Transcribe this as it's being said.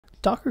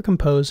Docker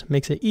Compose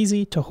makes it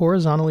easy to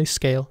horizontally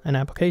scale an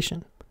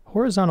application.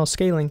 Horizontal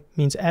scaling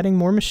means adding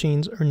more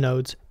machines or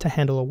nodes to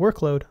handle a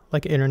workload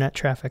like internet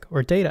traffic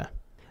or data.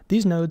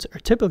 These nodes are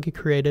typically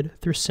created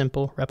through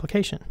simple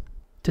replication.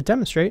 To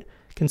demonstrate,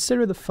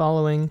 consider the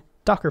following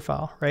Docker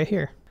file right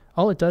here.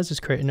 All it does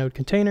is create a node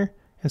container,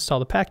 install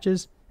the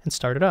packages, and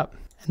start it up.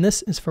 And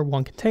this is for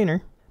one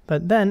container.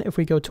 But then if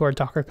we go to our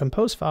Docker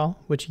Compose file,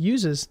 which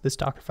uses this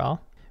Docker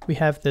file, we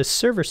have this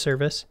server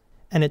service,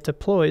 and it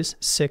deploys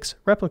 6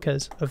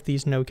 replicas of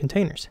these node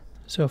containers.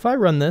 So if I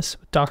run this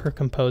with Docker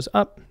Compose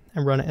up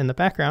and run it in the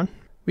background,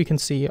 we can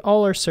see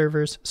all our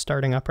servers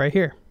starting up right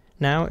here.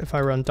 Now, if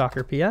I run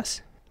Docker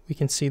PS, we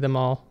can see them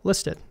all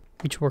listed,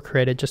 which were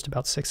created just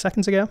about 6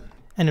 seconds ago.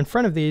 And in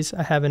front of these,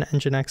 I have an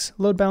Nginx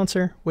load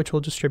balancer, which will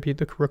distribute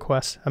the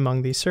requests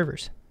among these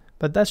servers.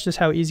 But that's just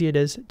how easy it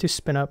is to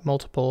spin up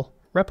multiple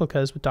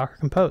replicas with Docker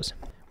Compose.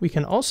 We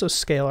can also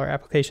scale our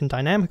application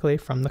dynamically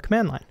from the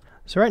command line.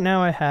 So right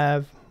now I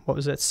have,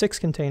 6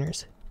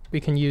 containers. We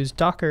can use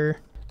Docker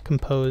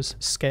Compose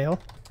scale.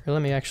 Or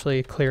let me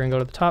actually clear and go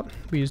to the top.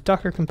 We use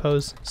Docker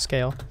Compose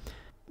scale.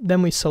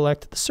 Then we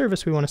select the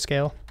service we want to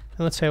scale.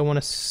 And let's say I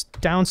want to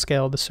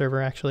downscale the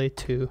server actually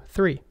to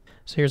 3.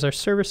 So here's our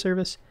server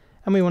service,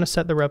 and we want to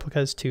set the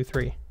replicas to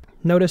 3.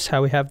 Notice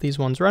how we have these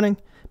ones running,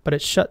 but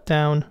it's shut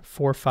down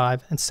 4,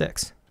 5, and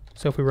 6.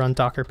 So if we run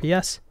Docker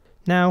PS,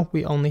 now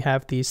we only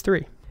have these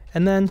 3.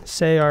 And then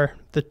say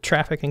the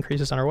traffic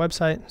increases on our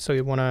website, so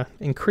we want to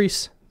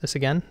increase this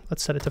again.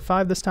 Let's set it to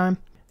 5 this time.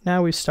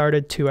 Now we've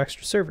started 2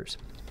 extra servers.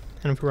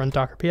 And if we run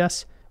Docker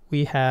PS,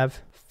 we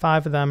have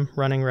 5 of them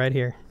running right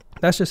here.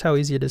 That's just how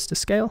easy it is to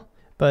scale.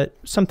 But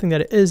something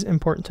that is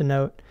important to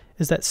note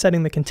is that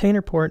setting the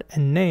container port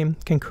and name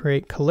can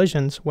create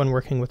collisions when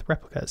working with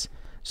replicas.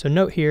 So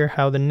note here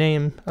how the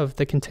name of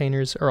the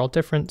containers are all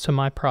different. So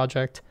my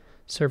project,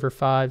 server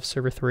 5,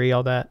 server 3,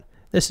 all that.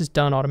 This is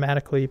done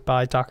automatically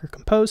by Docker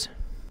Compose,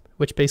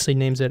 which basically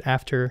names it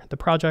after the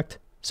project.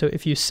 So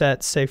if you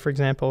set, say for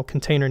example,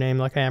 container name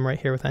like I am right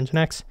here with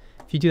Nginx,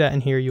 if you do that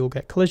in here, you'll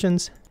get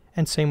collisions.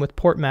 And same with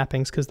port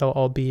mappings because they'll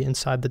all be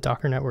inside the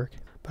Docker network.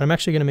 But I'm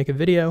actually going to make a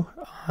video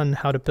on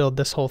how to build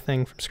this whole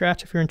thing from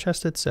scratch if you're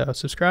interested, so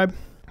subscribe.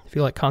 If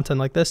you like content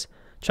like this,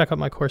 check out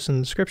my course in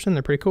the description.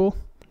 They're pretty cool.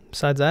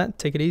 Besides that,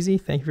 take it easy.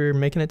 Thank you for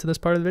making it to this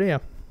part of the video.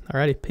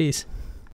 Alrighty, peace.